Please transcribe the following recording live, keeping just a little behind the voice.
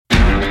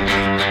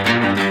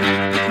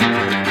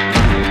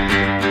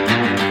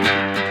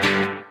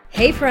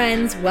Hey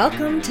friends,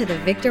 welcome to the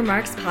Victor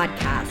Marks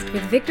podcast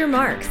with Victor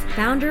Marks,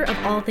 founder of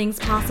All Things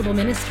Possible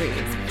Ministries.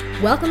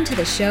 Welcome to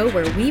the show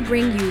where we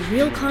bring you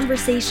real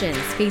conversations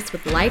faced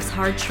with life's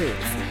hard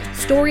truths,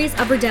 stories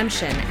of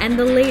redemption, and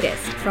the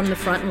latest from the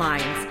front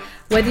lines.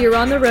 Whether you're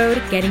on the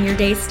road, getting your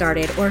day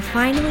started, or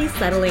finally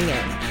settling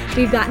in,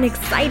 we've got an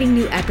exciting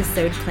new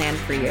episode planned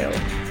for you.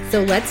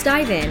 So let's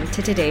dive in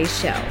to today's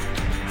show.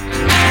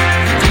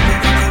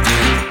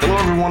 Hello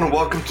everyone and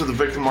welcome to the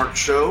Victor Marks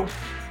Show.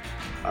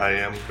 I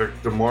am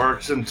Victor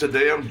Marks, and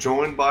today I'm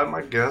joined by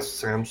my guest,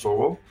 Sam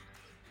Sorbo.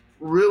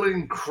 Really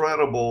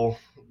incredible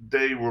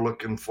day we're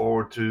looking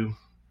forward to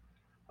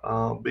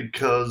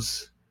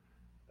because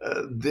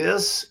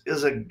this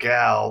is a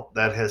gal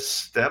that has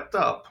stepped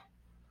up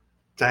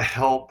to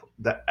help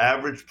the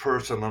average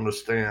person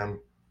understand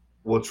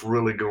what's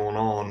really going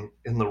on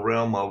in the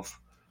realm of,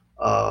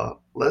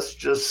 let's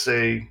just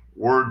say,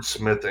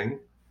 wordsmithing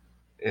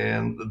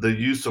and the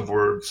use of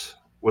words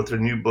with her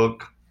new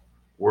book,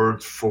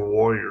 Words for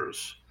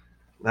Warriors.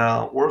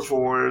 Now, Words for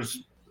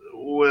Warriors,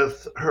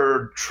 with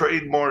her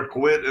trademark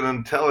wit and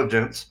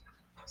intelligence,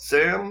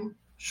 Sam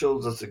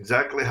shows us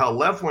exactly how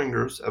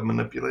left-wingers have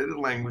manipulated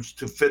language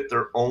to fit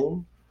their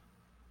own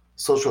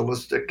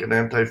socialistic and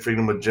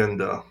anti-freedom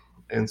agenda.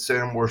 And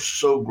Sam, we're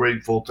so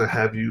grateful to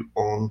have you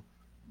on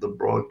the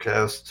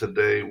broadcast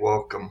today.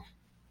 Welcome.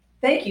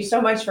 Thank you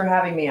so much for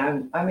having me.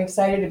 I'm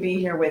excited to be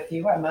here with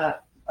you. I'm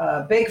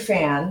a big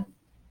fan.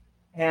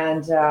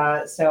 And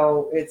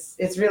so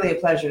it's really a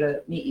pleasure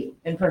to meet you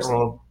in person.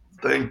 Well,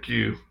 thank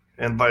you.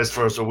 And vice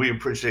versa. We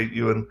appreciate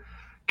you and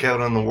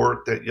count on the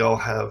work that y'all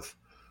have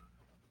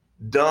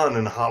done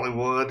in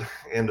Hollywood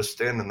and to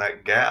stand in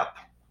that gap.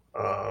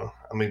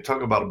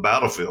 Talk about a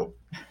battlefield.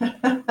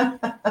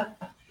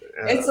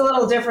 It's a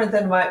little different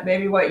than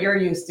what you're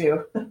used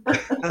to.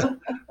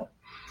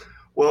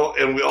 Well,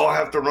 and we all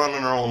have to run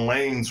in our own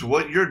lanes.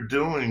 What you're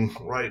doing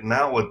right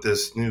now with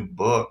this new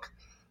book,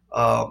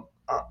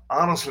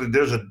 honestly,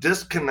 there's a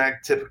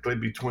disconnect typically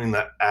between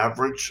the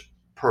average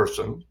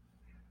person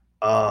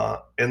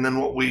and then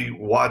what we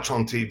watch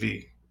on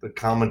TV, the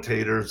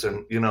commentators,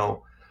 and,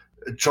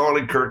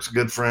 Charlie Kirk's a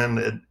good friend,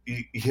 and,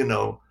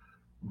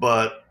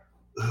 but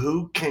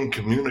who can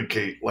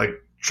communicate like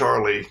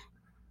Charlie,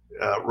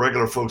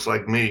 regular folks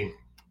like me?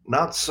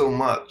 Not so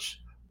much.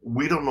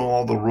 We don't know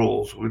all the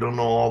rules. We don't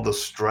know all the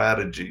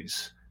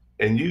strategies.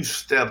 And you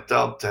stepped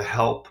up to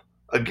help,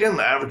 again,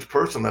 the average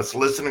person that's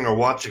listening or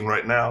watching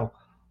right now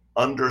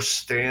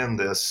understand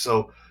this.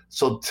 So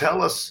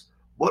tell us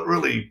what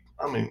really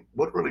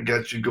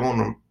got you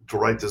going to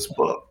write this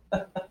book?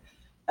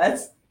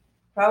 That's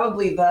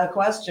probably the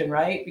question,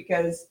 right?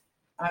 Because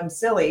I'm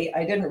silly.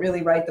 I didn't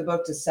really write the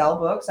book to sell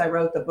books. I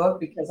wrote the book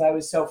because I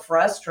was so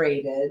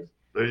frustrated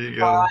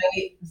by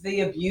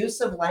the abuse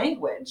of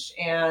language.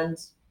 And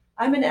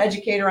I'm an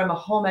educator. I'm a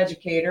home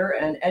educator,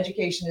 and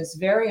education is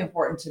very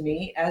important to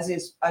me,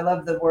 I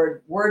love the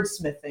word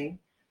wordsmithing.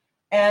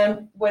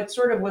 And what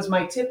sort of was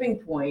my tipping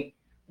point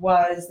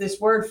was this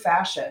word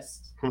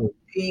fascist.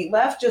 The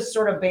left just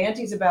sort of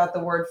banties about the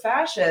word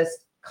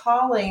fascist,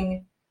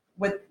 calling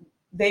what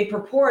they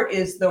purport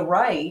is the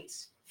right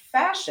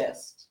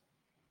fascist,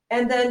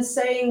 and then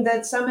saying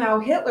that somehow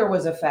Hitler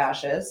was a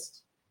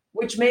fascist,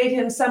 which made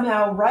him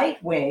somehow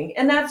right-wing.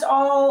 And that's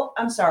all,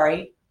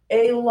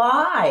 a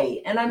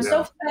lie. And I'm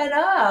so fed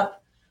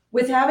up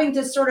with having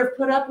to sort of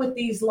put up with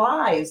these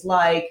lies,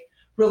 like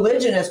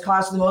religion has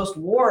caused the most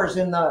wars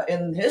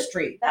in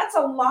history. That's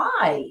a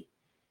lie.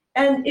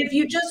 And if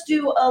you just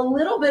do a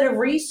little bit of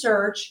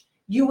research,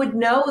 you would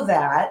know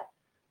that.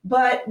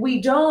 But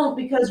we don't,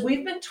 because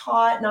we've been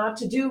taught not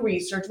to do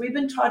research. We've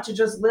been taught to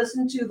just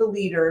listen to the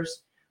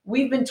leaders.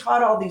 We've been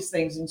taught all these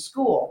things in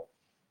school.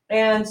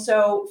 And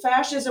so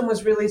fascism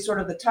was really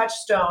sort of the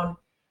touchstone.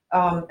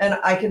 And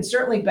I can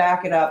certainly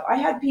back it up. I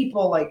had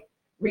people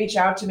reach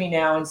out to me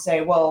now and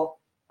say, well,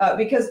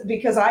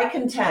 because I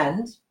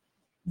contend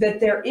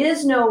that there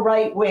is no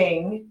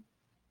right-wing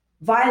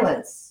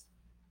violence.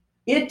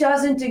 It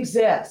doesn't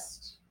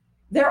exist.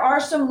 There are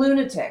some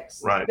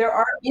lunatics. Right. There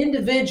are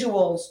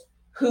individuals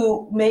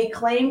who may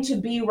claim to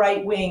be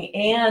right-wing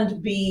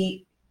and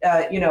be,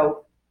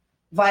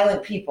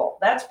 violent people.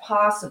 That's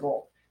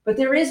possible. But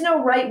there is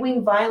no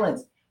right-wing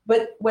violence.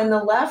 But when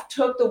the left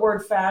took the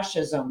word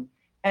fascism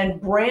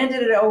and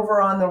branded it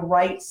over on the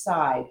right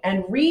side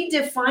and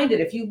redefined it,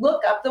 if you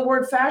look up the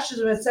word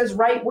fascism, it says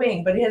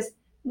right-wing, but it has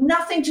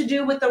nothing to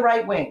do with the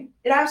right wing.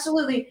 It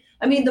absolutely,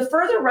 the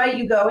further right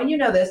you go, and you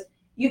know this,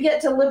 you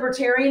get to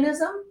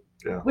libertarianism,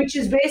 which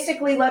is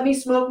basically let me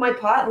smoke my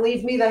pot and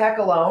leave me the heck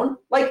alone.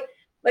 Like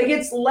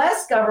it's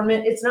less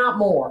government, it's not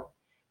more.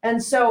 And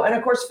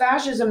of course,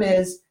 fascism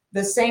is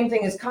the same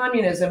thing as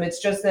communism.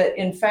 It's just that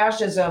in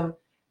fascism,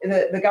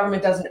 the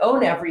government doesn't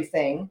own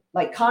everything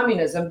like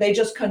communism. They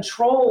just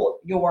control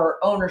your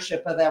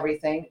ownership of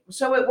everything.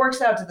 So it works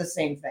out to the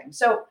same thing.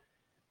 So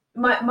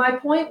my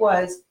point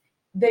was,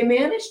 they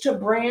managed to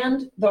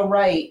brand the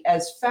right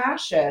as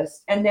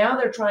fascist, and now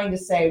they're trying to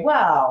say,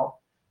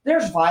 well,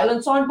 there's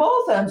violence on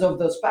both ends of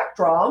the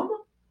spectrum.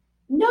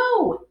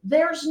 No,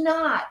 there's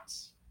not.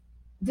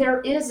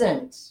 There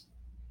isn't.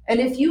 And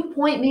if you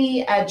point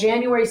me at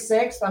January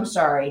 6th, I'm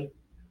sorry,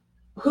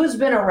 who's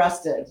been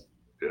arrested?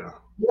 Yeah.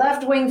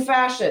 Left-wing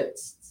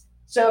fascists.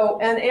 So,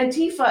 and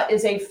Antifa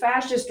is a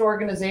fascist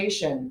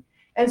organization.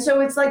 And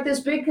so it's like this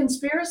big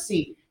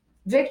conspiracy.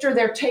 Victor,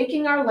 they're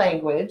taking our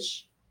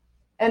language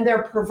and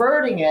they're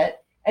perverting it.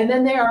 And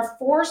then they are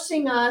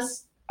forcing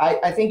us,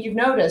 I think you've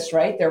noticed,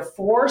 right? They're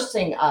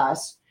forcing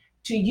us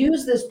to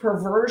use this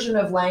perversion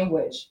of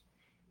language.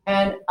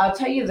 And I'll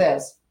tell you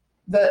this,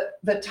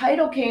 the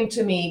title came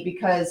to me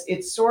because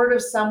it's sort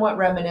of somewhat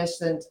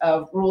reminiscent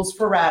of Rules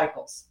for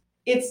Radicals.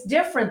 It's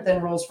different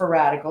than Rules for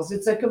Radicals.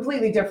 It's a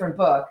completely different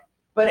book.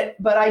 But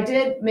I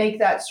did make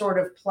that sort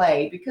of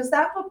play because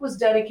that book was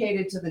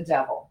dedicated to the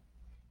devil.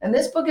 And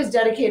this book is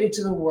dedicated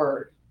to the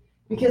Word.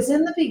 Because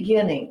in the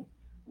beginning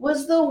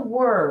was the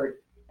Word,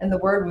 and the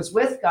Word was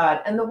with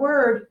God, and the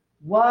Word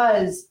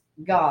was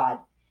God.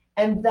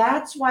 And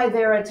that's why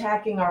they're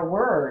attacking our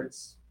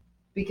words,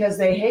 because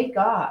they hate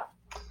God.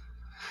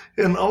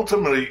 And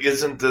ultimately,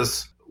 isn't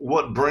this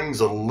what brings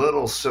a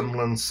little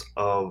semblance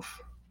of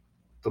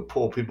to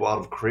pull people out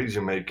of crazy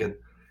making?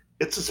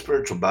 It's a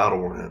spiritual battle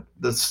we're in.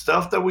 The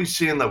stuff that we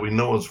see and that we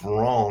know is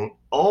wrong,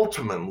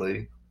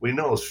 ultimately, we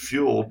know is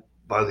fueled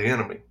by the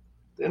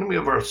enemy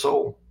of our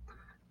soul.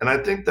 And I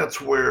think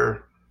that's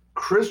where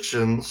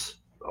Christians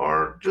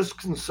or just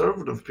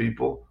conservative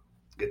people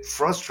get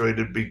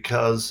frustrated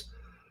because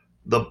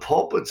the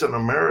pulpits in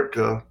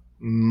America,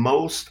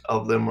 most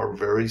of them are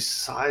very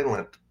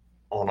silent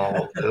on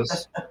all of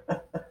this.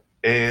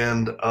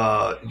 And,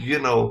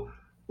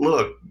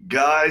 look,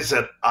 guys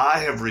that I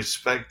have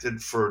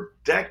respected for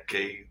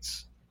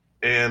decades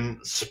and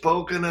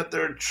spoken at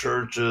their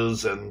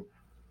churches and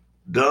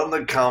done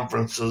the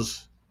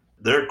conferences,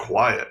 they're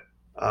quiet.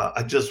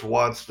 I just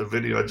watched a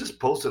video, I just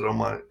posted on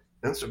my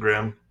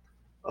Instagram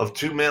of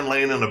two men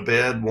laying in a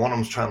bed. One of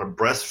them's trying to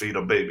breastfeed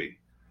a baby.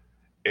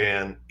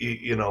 And,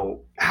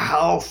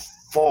 how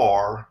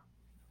far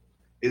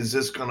is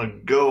this going to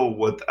go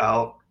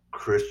without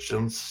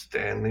Christians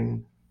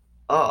standing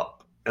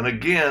up? And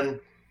again,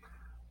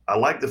 I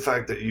like the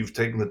fact that you've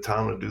taken the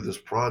time to do this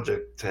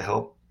project to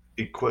help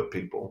equip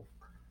people.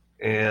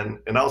 And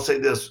I'll say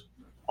this,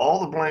 all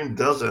the blame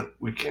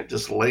we can't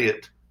just lay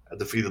it at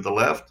the feet of the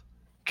left,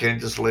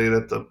 can't just lay it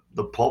at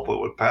the pulpit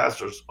with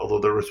pastors, although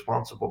they're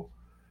responsible.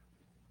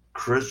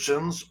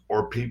 Christians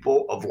or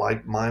people of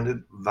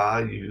like-minded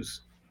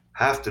values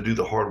have to do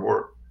the hard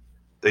work.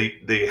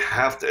 They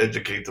have to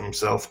educate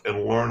themselves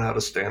and learn how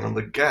to stand in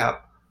the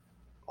gap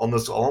on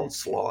this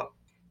onslaught.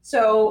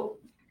 So,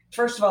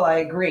 first of all, I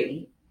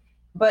agree.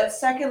 But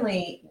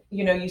secondly,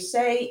 you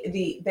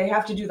say they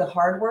have to do the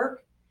hard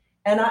work.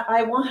 And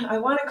I want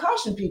to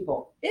caution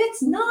people.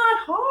 It's not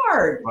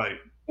hard. Right.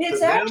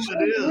 It's actually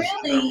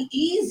really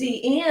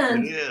easy,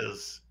 and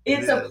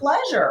it's a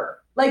pleasure.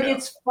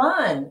 It's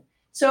fun.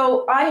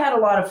 So I had a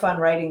lot of fun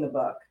writing the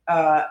book.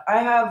 I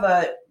have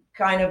a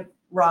kind of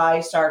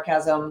wry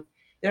sarcasm.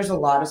 There's a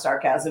lot of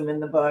sarcasm in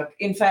the book.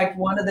 In fact,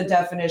 one of the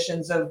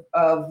definitions of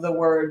the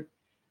word,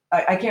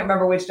 I can't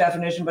remember which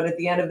definition, but at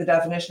the end of the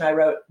definition, I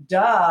wrote,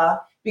 duh,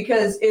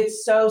 because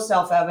it's so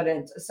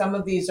self-evident. Some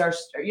of these are,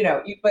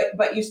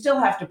 but you still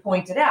have to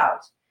point it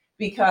out,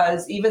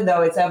 because even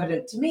though it's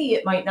evident to me,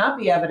 it might not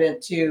be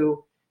evident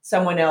to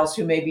someone else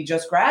who maybe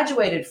just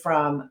graduated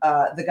from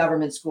the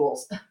government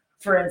schools,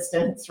 for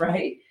instance,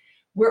 right?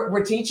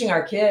 We're teaching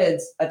our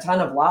kids a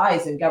ton of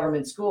lies in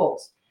government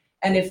schools.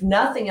 And if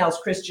nothing else,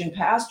 Christian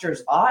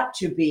pastors ought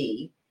to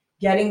be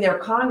getting their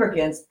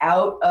congregants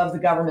out of the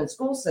government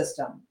school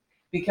system,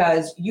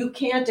 because you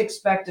can't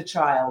expect a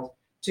child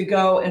to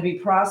go and be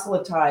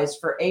proselytized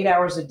for 8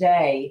 hours a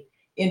day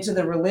into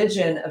the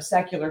religion of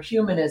secular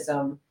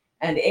humanism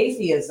and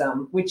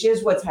atheism, which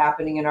is what's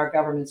happening in our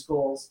government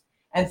schools,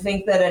 and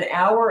think that an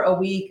hour a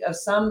week of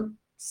some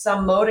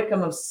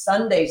modicum of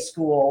Sunday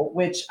school,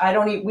 which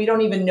we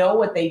don't even know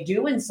what they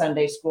do in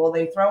Sunday school.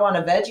 They throw on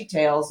a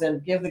VeggieTales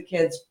and give the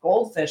kids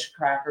goldfish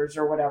crackers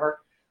or whatever.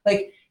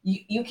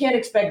 You can't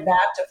expect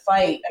that to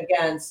fight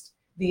against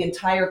the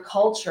entire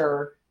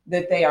culture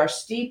that they are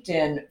steeped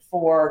in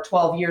for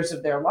 12 years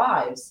of their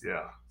lives.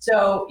 Yeah.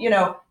 So,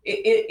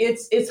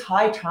 it's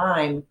high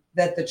time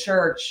that the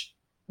church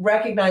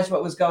recognized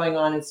what was going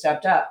on and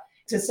stepped up.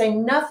 To say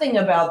nothing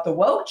about the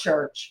woke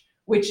church,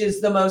 which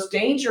is the most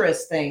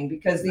dangerous thing,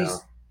 because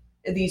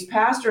these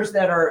pastors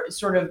that are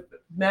sort of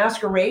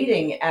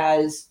masquerading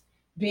as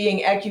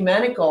being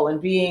ecumenical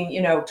and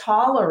being,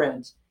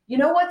 tolerant. You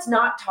know what's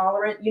not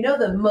tolerant?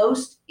 The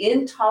most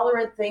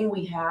intolerant thing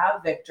we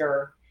have,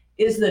 Victor,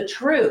 is the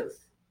truth.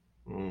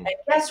 And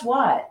guess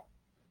what?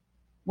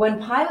 When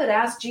Pilate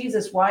asked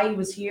Jesus why he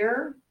was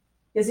here,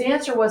 his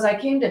answer was, I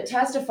came to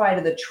testify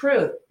to the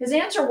truth. His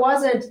answer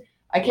wasn't,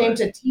 I came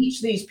to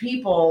teach these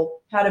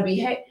people how to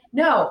behave.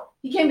 No,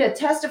 he came to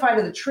testify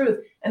to the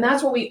truth. And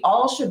that's what we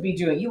all should be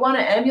doing. You want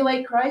to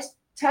emulate Christ?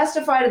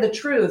 Testify to the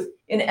truth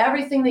in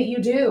everything that you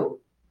do.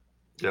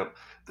 Yep.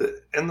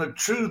 And the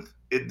truth,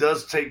 it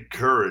does take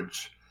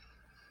courage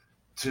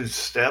to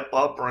step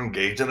up or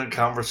engage in a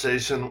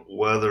conversation,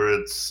 whether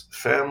it's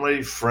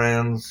family,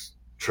 friends,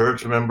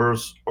 church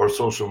members, or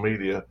social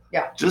media.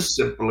 Yeah. Just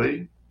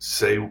simply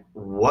say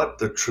what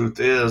the truth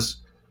is.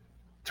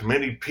 To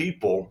many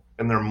people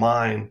in their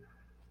mind,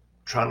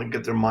 trying to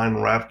get their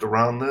mind wrapped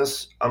around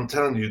this, I'm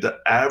telling you, the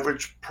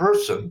average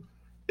person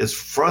is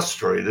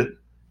frustrated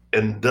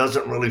and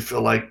doesn't really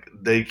feel like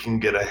they can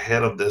get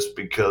ahead of this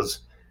because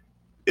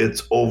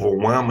it's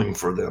overwhelming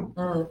for them.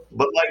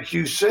 But like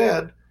you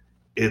said,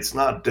 it's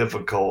not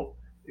difficult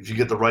if you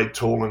get the right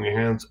tool in your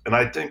hands. And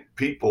I think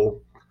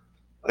people,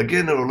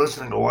 again, that are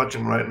listening or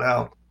watching right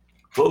now,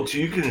 folks,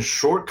 you can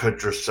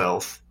shortcut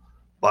yourself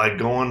by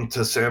going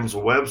to Sam's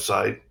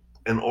website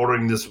and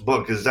ordering this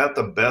book. Is that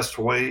the best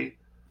way?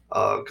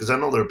 Because I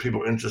know there are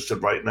people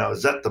interested right now.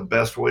 Is that the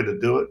best way to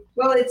do it?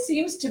 Well, it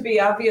seems to be.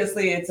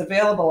 Obviously, it's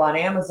available on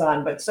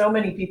Amazon, but so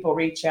many people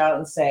reach out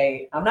and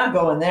say, I'm not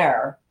going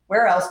there.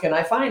 Where else can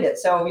I find it?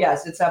 So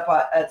yes, it's up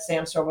at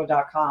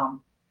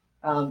samsorbo.com.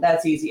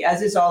 That's easy,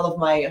 as is all of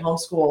my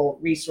homeschool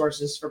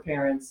resources for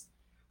parents.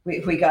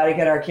 We got to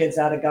get our kids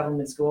out of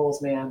government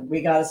schools, man.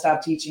 We got to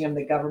stop teaching them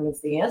that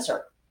government's the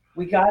answer.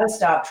 We got to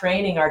stop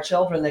training our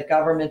children that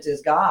government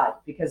is God,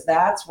 because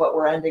that's what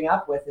we're ending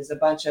up with, is a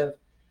bunch of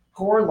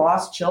poor,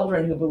 lost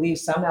children who believe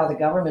somehow the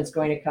government's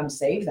going to come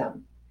save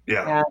them.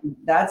 Yeah. And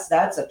that's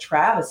a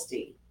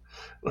travesty.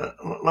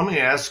 Let me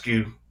ask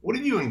you, what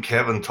do you and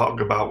Kevin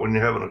talk about when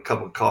you're having a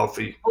cup of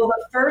coffee? Well,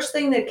 the first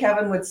thing that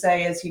Kevin would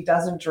say is he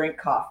doesn't drink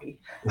coffee.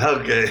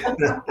 Okay.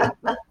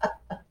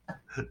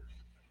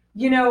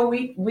 You know,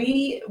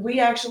 we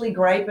actually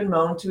gripe and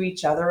moan to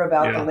each other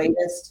about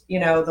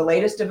the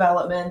latest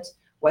development,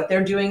 what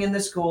they're doing in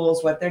the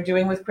schools, what they're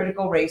doing with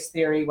critical race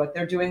theory, what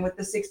they're doing with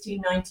the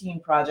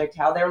 1619 Project,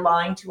 how they're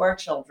lying to our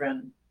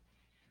children.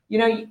 You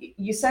know,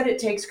 you said it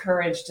takes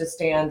courage to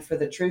stand for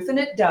the truth, and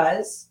it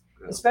does.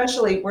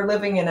 Especially, we're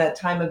living in a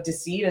time of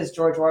deceit, as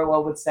George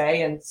Orwell would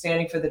say, and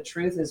standing for the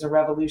truth is a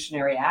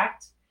revolutionary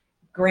act.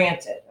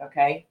 Granted,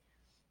 okay?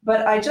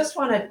 But I just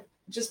want to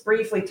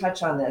briefly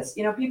touch on this.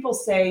 You know, people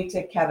say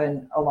to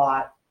Kevin a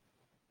lot,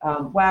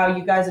 wow,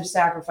 you guys have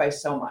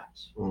sacrificed so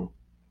much.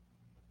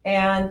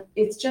 And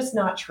it's just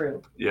not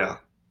true. Yeah.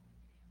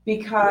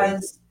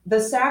 Because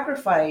the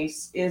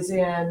sacrifice is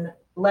in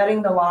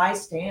letting the lie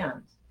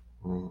stand.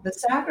 The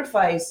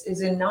sacrifice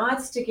is in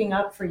not sticking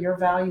up for your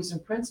values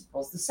and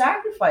principles. The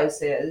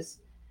sacrifice is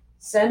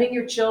sending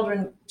your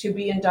children to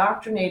be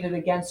indoctrinated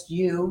against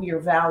you,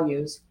 your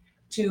values,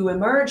 to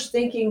emerge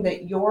thinking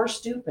that you're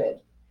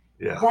stupid.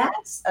 Yeah.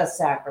 That's a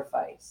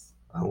sacrifice.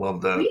 I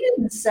love that. We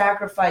didn't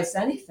sacrifice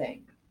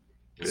anything.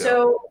 Yeah.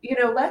 So, you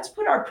know, let's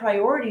put our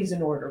priorities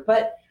in order.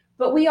 But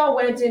we all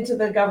went into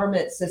the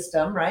government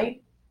system,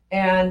 right?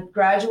 And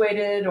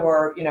graduated,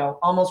 or, you know,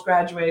 almost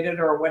graduated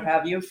or what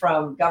have you,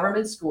 from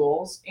government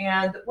schools.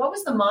 And what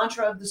was the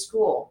mantra of the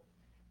school?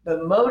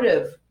 The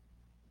motive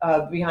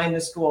behind the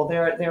school,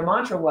 their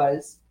mantra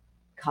was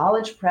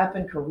college prep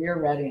and career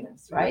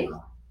readiness, right?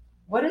 Yeah.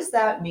 What does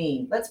that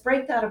mean? Let's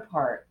break that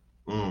apart.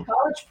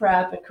 College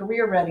prep and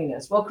career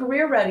readiness. Well,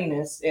 career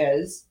readiness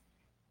is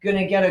going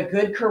to get a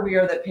good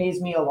career that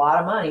pays me a lot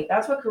of money.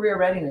 That's what career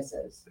readiness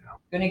is. Yeah.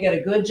 Going to get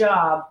a good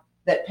job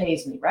that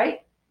pays me,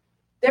 right?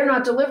 They're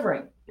not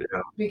delivering.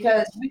 Yeah.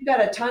 Because we've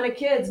got a ton of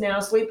kids now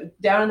sleeping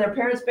down in their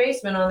parents'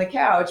 basement on the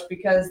couch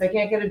because they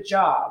can't get a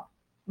job,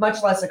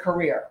 much less a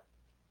career.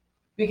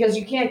 Because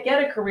you can't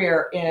get a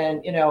career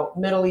in, you know,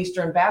 Middle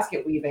Eastern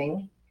basket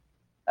weaving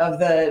of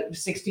the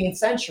 16th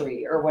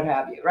century or what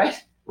have you,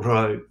 right?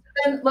 Right.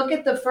 Then look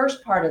at the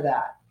first part of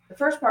that. The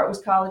first part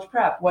was college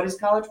prep. What is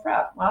college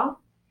prep? Well,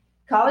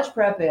 college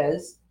prep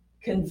is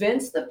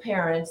convince the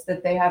parents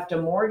that they have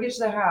to mortgage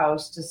the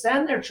house to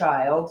send their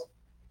child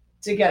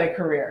to get a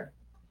career.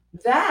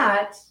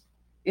 That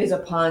is a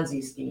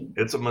Ponzi scheme.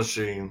 It's a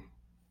machine.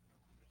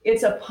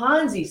 It's a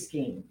Ponzi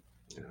scheme.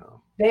 Yeah.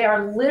 They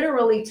are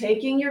literally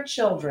taking your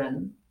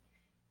children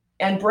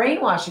and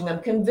brainwashing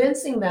them,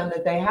 convincing them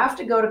that they have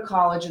to go to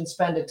college and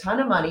spend a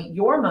ton of money,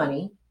 your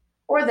money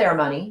or their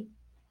money,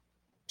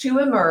 to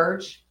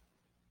emerge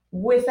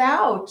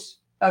without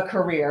a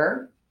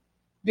career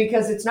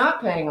because it's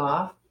not paying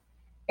off,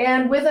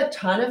 and with a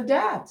ton of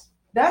debt.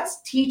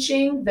 That's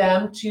teaching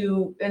them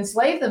to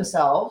enslave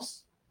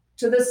themselves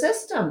to the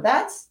system.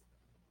 That's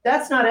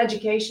not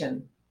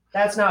education.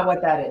 That's not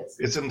what that is.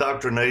 It's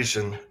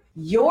indoctrination.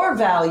 Your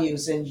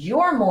values and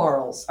your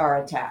morals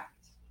are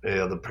attacked.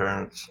 Yeah, the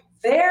parents.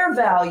 Their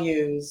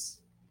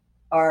values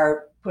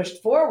are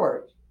pushed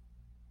forward.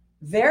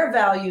 Their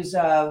values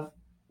of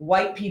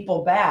white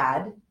people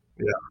bad,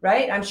 yeah.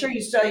 Right? I'm sure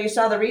you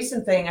saw the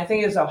recent thing. I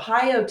think it was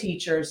Ohio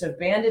teachers have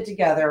banded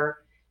together.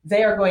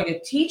 They are going to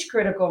teach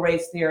critical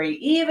race theory,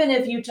 even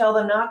if you tell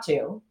them not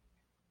to.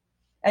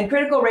 And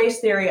critical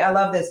race theory, I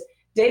love this.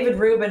 David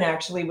Rubin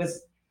actually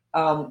was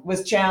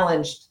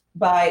challenged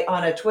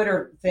on a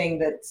Twitter thing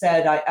that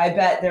said, I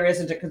bet there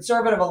isn't a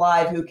conservative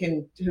alive who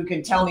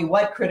can tell me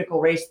what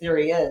critical race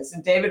theory is.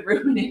 And David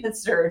Rubin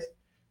answered,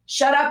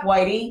 "Shut up,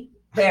 Whitey."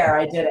 There,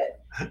 I did it.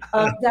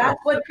 That's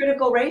what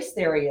critical race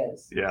theory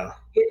is. Yeah.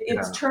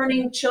 It's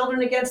turning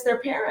children against their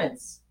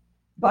parents.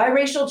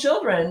 Biracial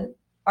children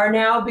are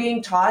now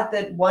being taught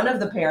that one of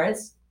the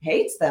parents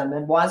hates them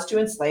and wants to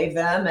enslave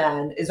them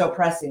and is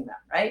oppressing them,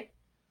 right?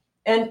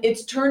 And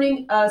it's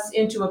turning us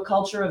into a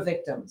culture of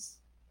victims.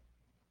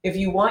 If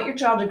you want your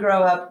child to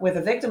grow up with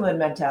a victimhood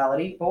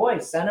mentality, boy,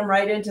 send them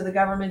right into the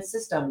government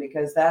system,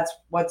 because that's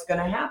what's going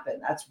to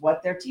happen. That's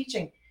what they're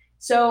teaching.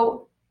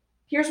 So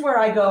here's where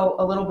I go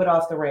a little bit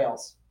off the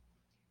rails.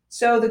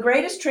 So the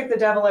greatest trick the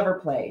devil ever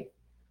played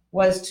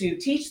was to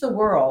teach the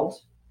world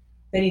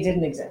that he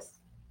didn't exist,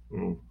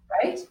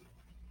 right?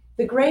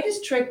 The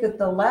greatest trick that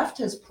the left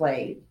has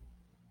played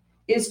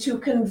is to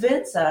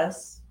convince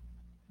us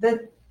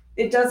that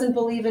it doesn't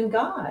believe in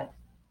God.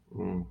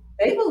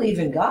 They believe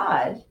in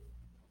God.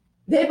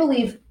 They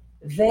believe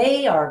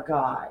they are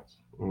God.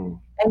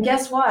 And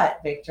guess what,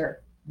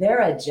 Victor?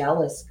 They're a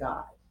jealous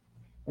God.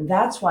 And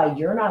that's why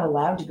you're not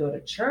allowed to go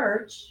to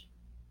church,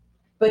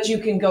 but you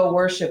can go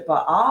worship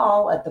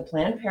Baal at the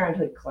Planned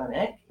Parenthood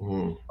clinic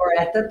or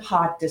at the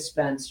pot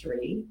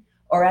dispensary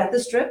or at the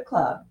strip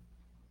club.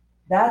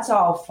 That's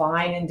all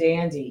fine and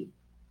dandy,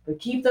 but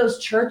keep those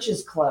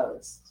churches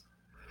closed.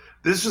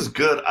 This is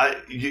good.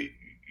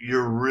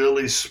 You're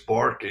really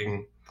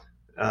sparking,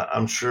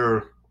 I'm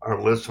sure,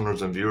 our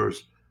listeners and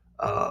viewers,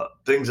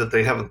 things that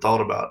they haven't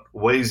thought about,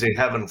 ways they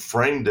haven't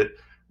framed it.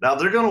 Now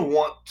they're going to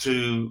want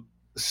to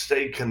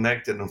stay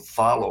connected and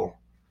follow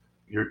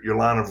your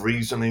line of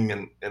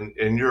reasoning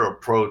and your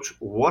approach.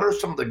 What are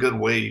some of the good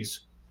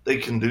ways they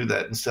can do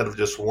that instead of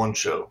just one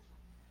show?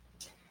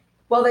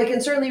 Well, they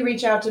can certainly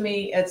reach out to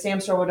me at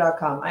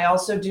samsorbo.com. I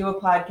also do a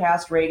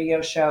podcast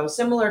radio show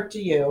similar to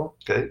you.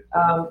 Okay.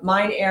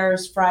 Mine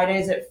airs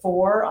Fridays at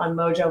 4 on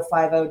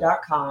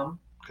mojo50.com.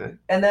 Okay.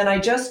 And then I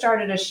just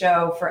started a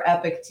show for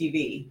Epic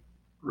TV.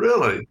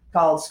 Really?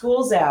 Called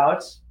School's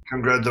Out.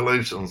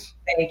 Congratulations.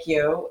 Thank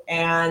you.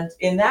 And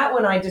in that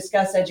one, I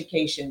discuss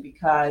education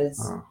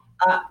because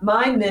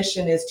my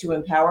mission is to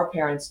empower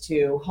parents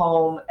to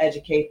home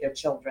educate their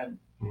children.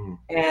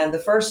 And the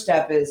first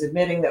step is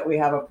admitting that we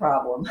have a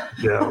problem.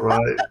 Yeah,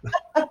 right.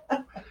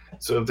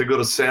 So if they go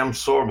to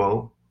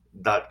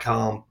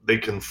samsorbo.com, they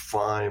can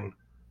find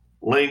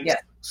links,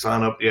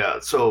 sign up. Yeah.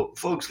 So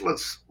folks,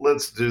 let's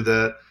do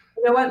that.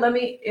 You know what?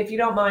 If you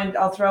don't mind,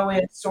 I'll throw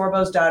in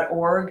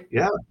sorbos.org.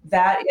 Yeah.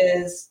 That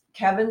is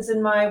Kevin's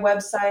and my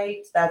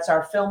website. That's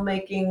our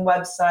filmmaking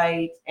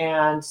website.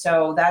 And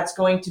so that's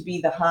going to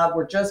be the hub.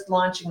 We're just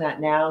launching that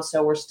now.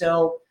 So we're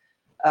still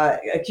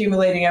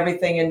accumulating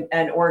everything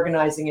and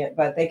organizing it.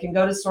 But they can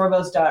go to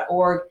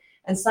sorbos.org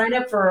and sign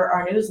up for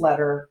our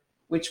newsletter,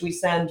 which we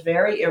send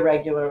very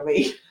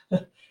irregularly.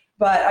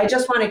 But I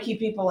just want to keep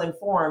people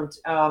informed.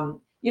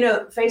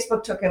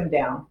 Facebook took him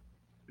down.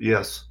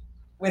 Yes.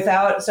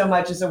 Without so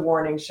much as a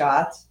warning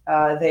shot.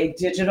 They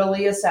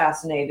digitally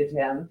assassinated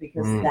him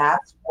because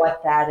that's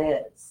what that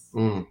is.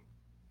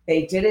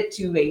 They did it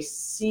to a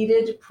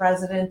seated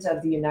president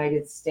of the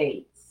United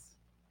States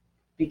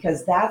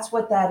because that's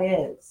what that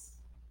is.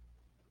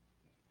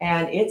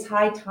 And it's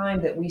high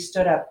time that we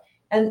stood up.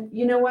 And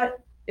you know what?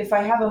 If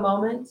I have a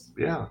moment,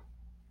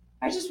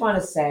 I just want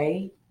to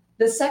say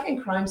the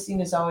second crime scene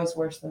is always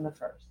worse than the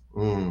first.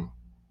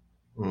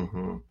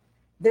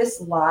 This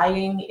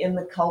lying in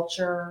the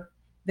culture,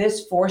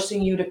 this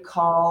forcing you to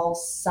call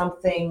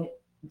something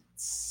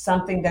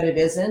that it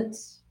isn't,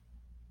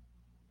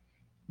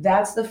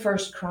 that's the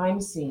first crime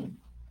scene.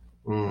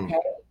 Okay?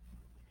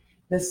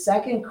 The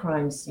second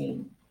crime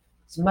scene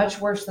is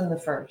much worse than the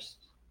first.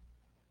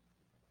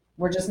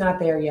 We're just not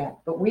there yet,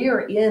 but we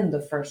are in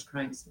the first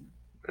crime scene.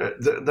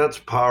 That's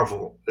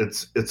powerful.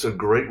 It's a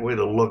great way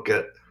to look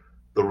at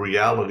the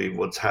reality of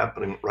what's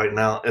happening right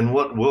now and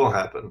what will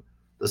happen,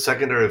 the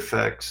secondary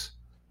effects.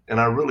 And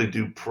I really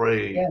do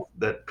pray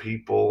that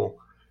people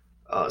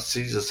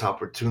seize this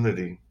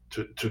opportunity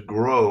to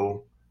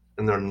grow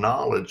in their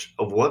knowledge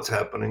of what's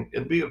happening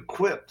and be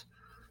equipped,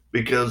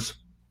 because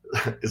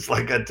it's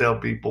like I tell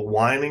people,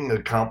 whining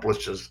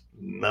accomplishes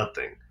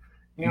nothing.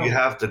 No. You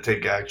have to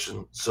take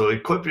action. So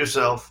equip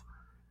yourself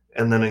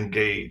and then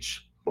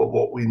engage. But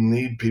what we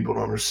need people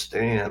to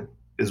understand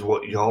is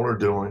what y'all are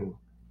doing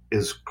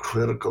is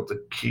critical to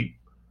keep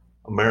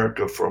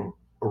America from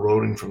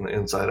eroding from the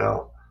inside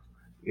out.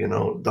 You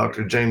know,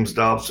 Dr. James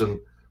Dobson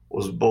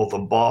was both a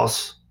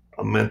boss,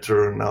 a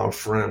mentor, and now a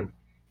friend.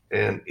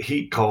 And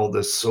he called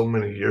this so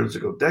many years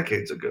ago,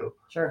 decades ago,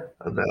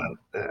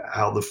 that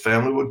how the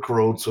family would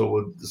corrode, so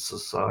would the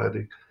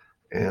society.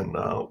 And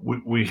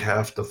we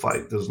have to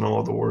fight. There's no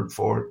other word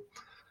for it.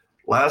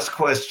 Last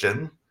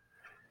question.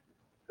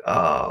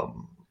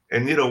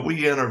 And, you know,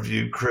 we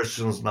interview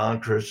Christians,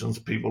 non-Christians,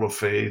 people of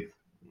faith,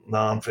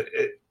 non-faith,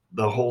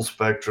 the whole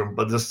spectrum.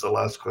 But this is the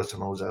last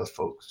question I always ask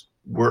folks.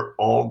 We're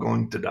all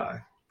going to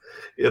die.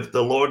 If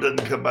the Lord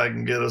doesn't come back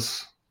and get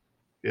us,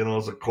 you know,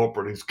 as a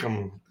corporate, he's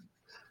coming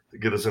to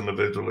get us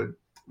individually.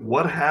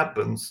 What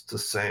happens to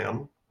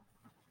Sam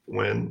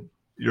when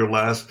your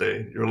last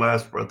day, your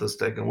last breath is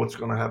taken? What's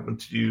going to happen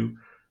to you?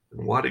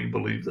 And why do you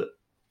believe that?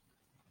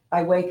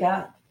 I wake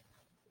up.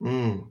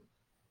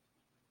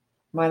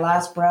 My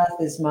last breath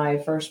is my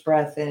first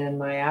breath in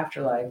my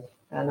afterlife,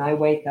 and I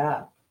wake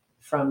up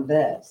from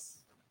this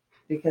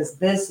because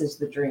this is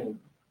the dream,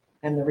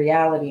 and the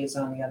reality is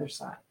on the other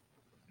side.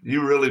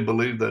 You really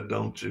believe that,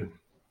 don't you?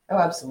 Oh,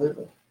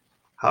 absolutely.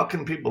 How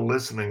can people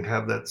listening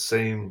have that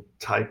same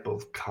type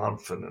of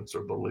confidence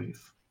or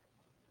belief?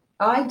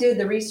 I did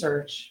the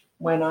research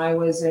when I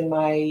was in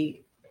my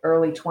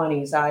early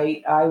 20s.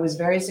 I was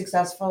very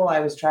successful. I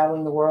was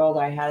traveling the world.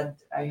 I had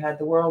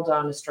the world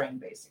on a string,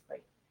 basically.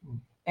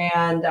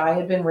 And I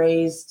had been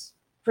raised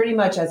pretty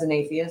much as an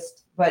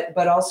atheist,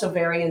 but also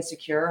very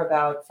insecure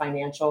about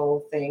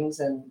financial things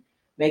and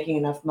making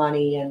enough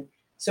money. And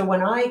so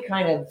when I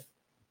kind of,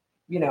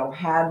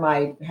 had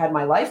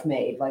my life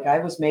made, like I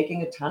was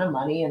making a ton of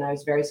money and I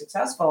was very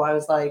successful, I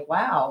was like,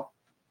 wow,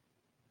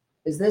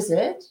 is this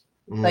it?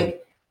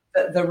 Like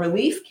the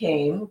relief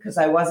came because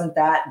I wasn't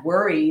that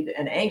worried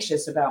and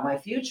anxious about my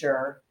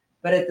future.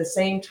 But at the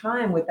same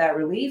time, with that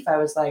relief, I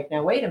was like,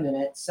 now, wait a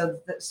minute. So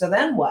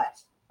then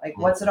what? Like,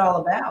 what's it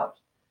all about?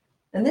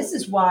 And this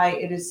is why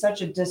it is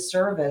such a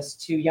disservice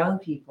to young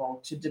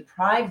people to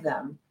deprive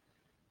them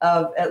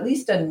of at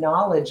least a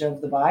knowledge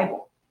of the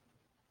Bible.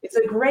 It's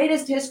the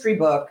greatest history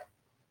book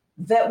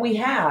that we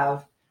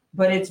have,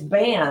 but it's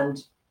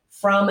banned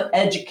from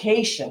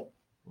education.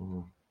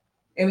 And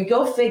we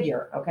go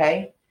figure,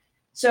 okay?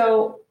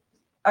 So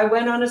I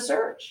went on a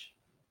search,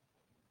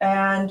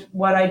 and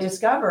what I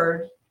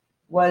discovered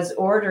was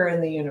order in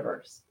the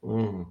universe.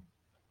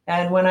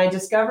 And when I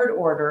discovered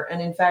order,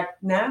 and in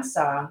fact,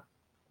 NASA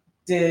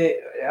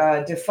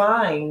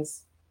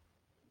defines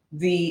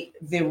the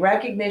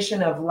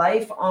recognition of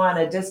life on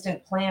a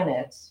distant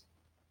planet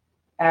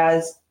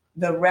as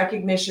the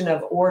recognition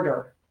of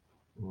order.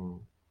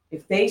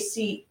 If they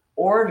see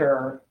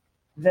order,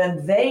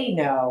 then they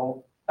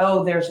know,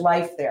 oh, there's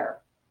life there.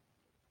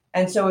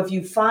 And so if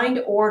you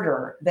find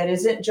order that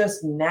isn't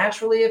just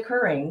naturally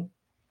occurring,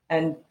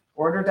 and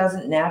order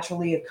doesn't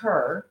naturally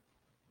occur,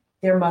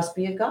 there must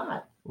be a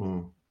God.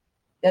 And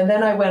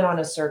then I went on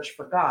a search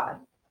for God,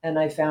 and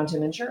I found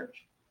him in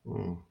church.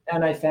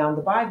 And I found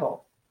the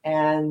Bible.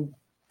 And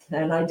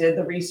then I did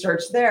the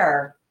research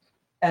there,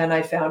 and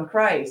I found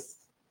Christ.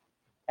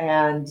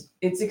 And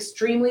it's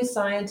extremely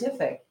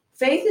scientific.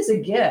 Faith is a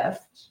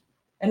gift,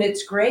 and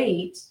it's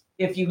great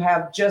if you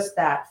have just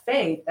that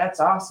faith. That's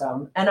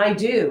awesome. And I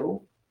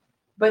do.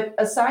 But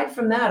aside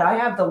from that, I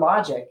have the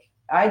logic.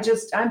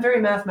 I'm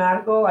very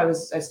mathematical. I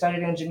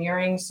studied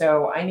engineering,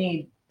 so I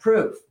need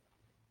proof.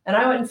 And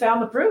I went and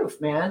found the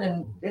proof, man,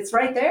 and it's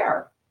right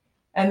there.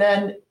 And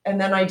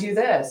then I do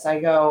this.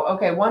 I go,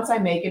 okay, once I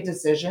make a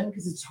decision,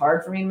 because it's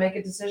hard for me to make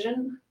a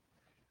decision,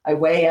 I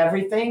weigh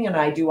everything and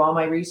I do all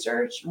my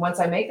research.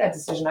 Once I make that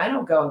decision, I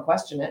don't go and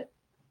question it.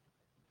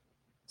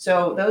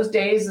 So those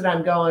days that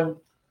I'm going,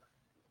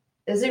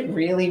 is it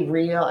really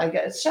real? I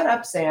guess, shut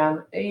up,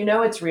 Sam. You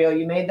know it's real.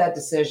 You made that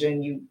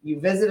decision. You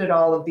visited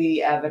all of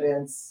the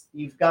evidence.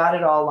 You've got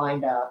it all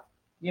lined up.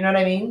 You know what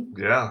I mean?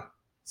 Yeah.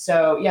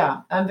 So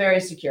yeah, I'm very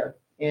secure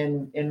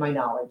in my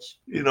knowledge.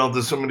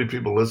 There's so many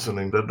people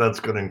listening that's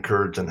going to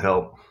encourage and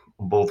help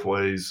both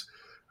ways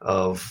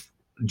of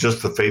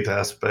just the faith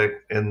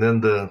aspect and then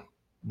the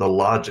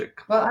logic.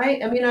 Well, I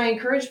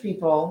encourage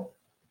people,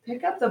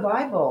 pick up the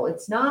Bible.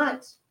 It's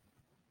not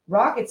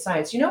rocket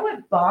science. You know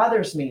what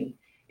bothers me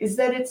is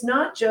that it's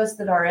not just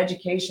that our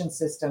education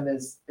system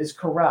is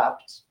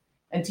corrupt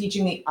and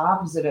teaching the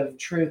opposite of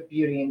truth,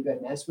 beauty, and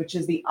goodness, which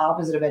is the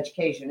opposite of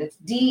education. It's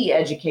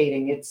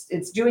de-educating.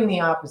 It's doing the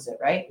opposite,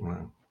 right?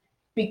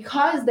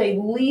 Because they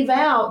leave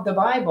out the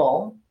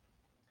Bible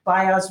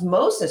by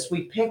osmosis.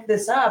 We pick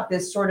this up,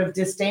 this sort of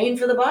disdain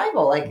for the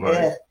Bible, like,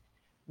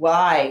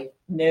 why?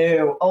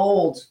 No,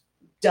 old,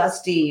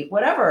 dusty,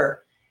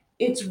 whatever.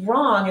 It's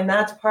wrong, and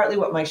that's partly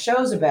what my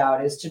show's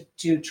about, is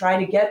to try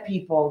to get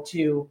people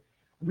to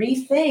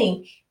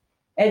rethink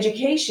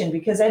education,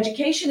 because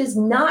education is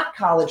not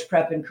college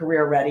prep and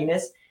career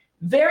readiness.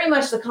 Very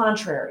much the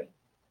contrary.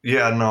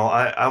 Yeah, no,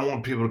 I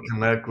want people to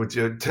connect with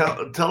you.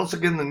 Tell us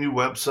again the new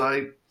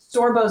website.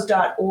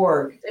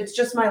 Sorbos.org. It's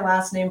just my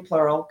last name,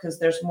 plural, because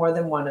there's more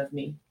than one of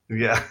me.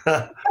 Yeah.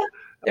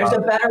 There's a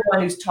better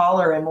one who's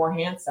taller and more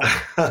handsome.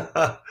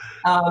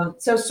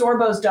 So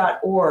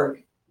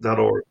sorbos.org.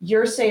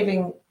 You're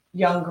saving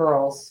young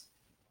girls.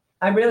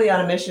 I'm really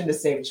on a mission to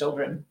save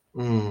children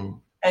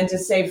and to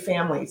save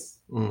families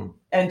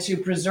and to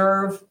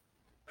preserve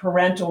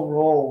parental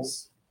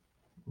roles,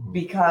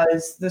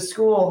 because the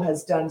school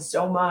has done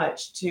so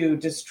much to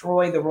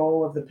destroy the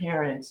role of the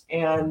parent,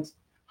 and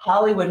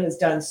Hollywood has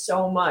done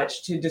so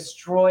much to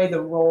destroy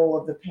the role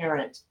of the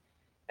parent.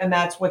 And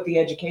that's what the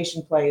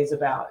education play is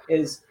about,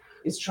 is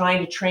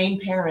trying to train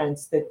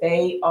parents that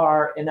they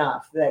are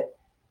enough, that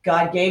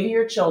God gave you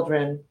your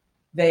children.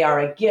 They are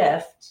a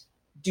gift.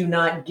 Do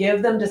not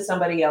give them to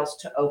somebody else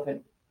to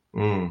open.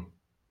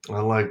 I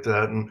like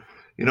that. And,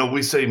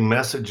 we say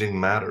messaging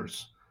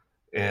matters.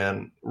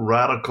 And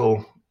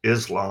radical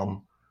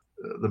Islam,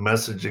 the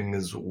messaging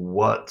is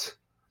what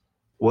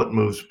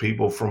moves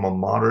people from a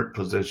moderate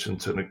position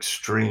to an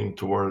extreme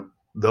to where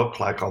they'll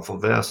clack off a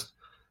vest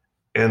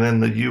And in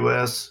the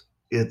U.S.,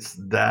 it's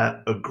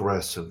that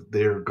aggressive.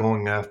 They're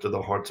going after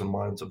the hearts and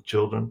minds of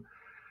children.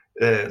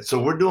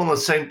 So we're doing the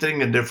same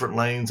thing in different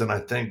lanes, and I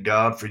thank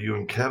God for you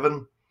and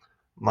Kevin.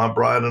 My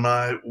bride and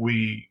I,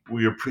 we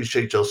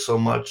appreciate y'all so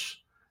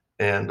much,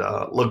 and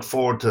look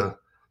forward to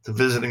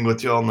visiting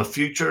with y'all in the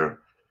future.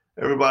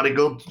 Everybody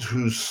go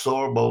to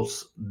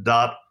sorbos.org.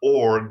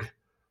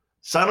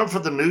 Sign up for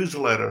the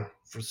newsletter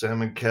for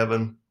Sam and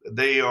Kevin.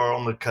 They are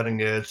on the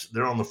cutting edge.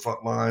 They're on the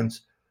front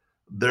lines.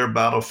 Their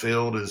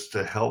battlefield is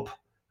to help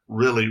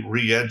really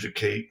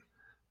re-educate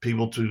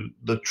people to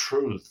the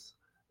truth.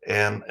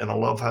 And I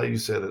love how you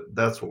said it.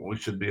 That's what we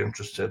should be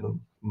interested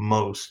in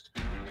most.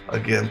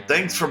 Again,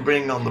 thanks for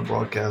being on the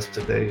broadcast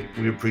today.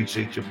 We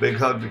appreciate you. Big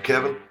hug to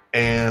Kevin,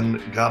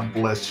 and God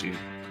bless you.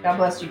 God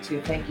bless you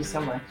too. Thank you so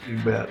much. You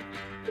bet.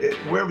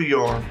 Wherever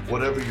you are,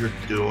 whatever you're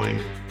doing,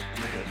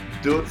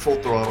 do it full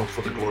throttle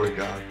for the glory of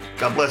God.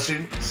 God bless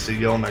you. See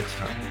y'all next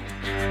time.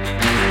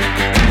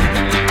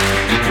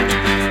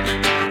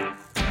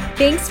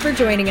 Thanks for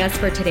joining us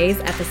for today's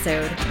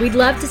episode. We'd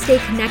love to stay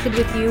connected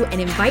with you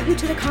and invite you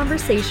to the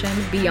conversation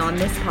beyond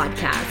this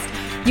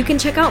podcast. You can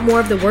check out more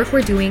of the work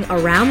we're doing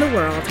around the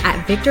world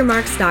at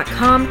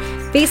victormarks.com,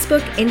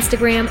 Facebook,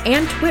 Instagram,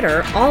 and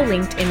Twitter, all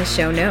linked in the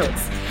show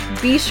notes.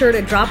 Be sure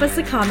to drop us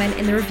a comment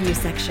in the review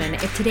section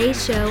if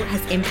today's show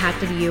has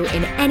impacted you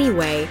in any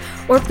way,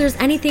 or if there's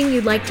anything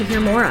you'd like to hear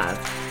more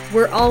of.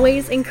 We're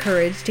always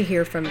encouraged to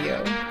hear from you.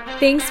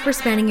 Thanks for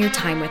spending your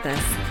time with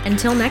us.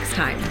 Until next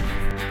time.